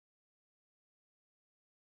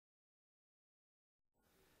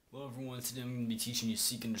Hello everyone, today I'm going to be teaching you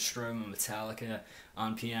Seek and Destroy by Metallica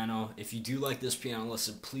on piano. If you do like this piano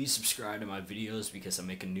lesson, please subscribe to my videos because I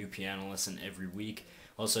make a new piano lesson every week.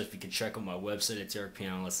 Also, if you could check out my website at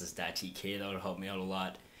derekpianolessons.tk, that would help me out a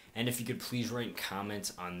lot. And if you could please write and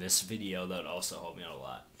comment on this video, that would also help me out a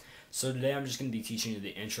lot. So today I'm just going to be teaching you the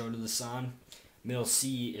intro to the song. Middle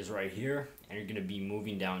C is right here, and you're going to be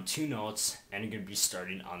moving down 2 notes, and you're going to be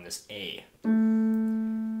starting on this A.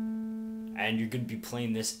 And you're going to be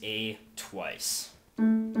playing this A twice.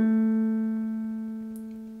 Then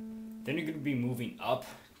you're going to be moving up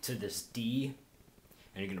to this D,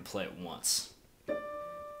 and you're going to play it once.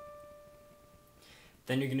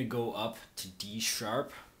 Then you're going to go up to D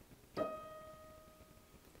sharp,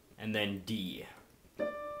 and then D. And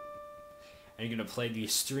you're going to play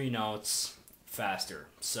these 3 notes faster.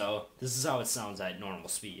 So this is how it sounds at normal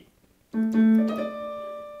speed.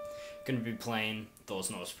 Going to be playing those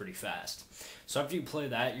notes pretty fast. So after you play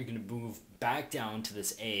that, you're going to move back down to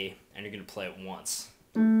this A, and you're going to play it once.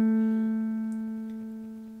 Then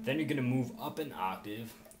you're going to move up an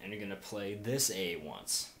octave, and you're going to play this A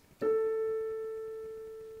once.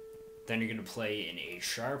 Then you're going to play an A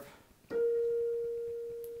sharp,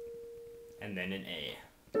 and then an A.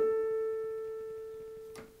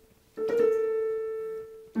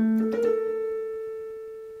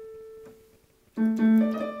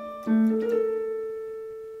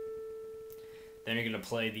 Then you're going to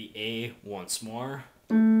play the A once more.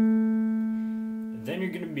 Then you're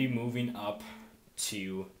going to be moving up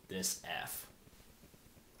to this F.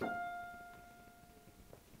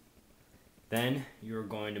 Then you're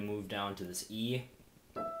going to move down to this E.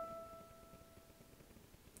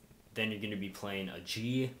 Then you're going to be playing a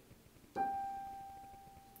G.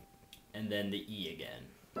 And then the E again.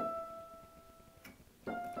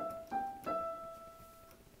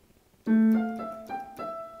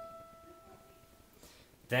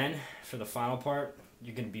 Then, for the final part,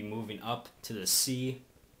 you're going to be moving up to the C,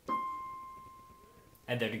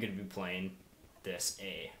 and then you're going to be playing this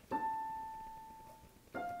A.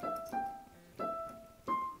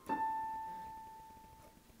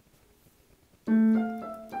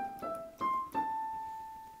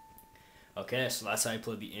 Okay, so that's how I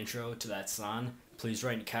play the intro to that song. Please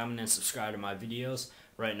write, comment, and subscribe to my videos.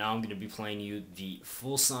 Right now I'm going to be playing you the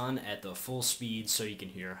full song at the full speed so you can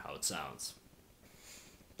hear how it sounds.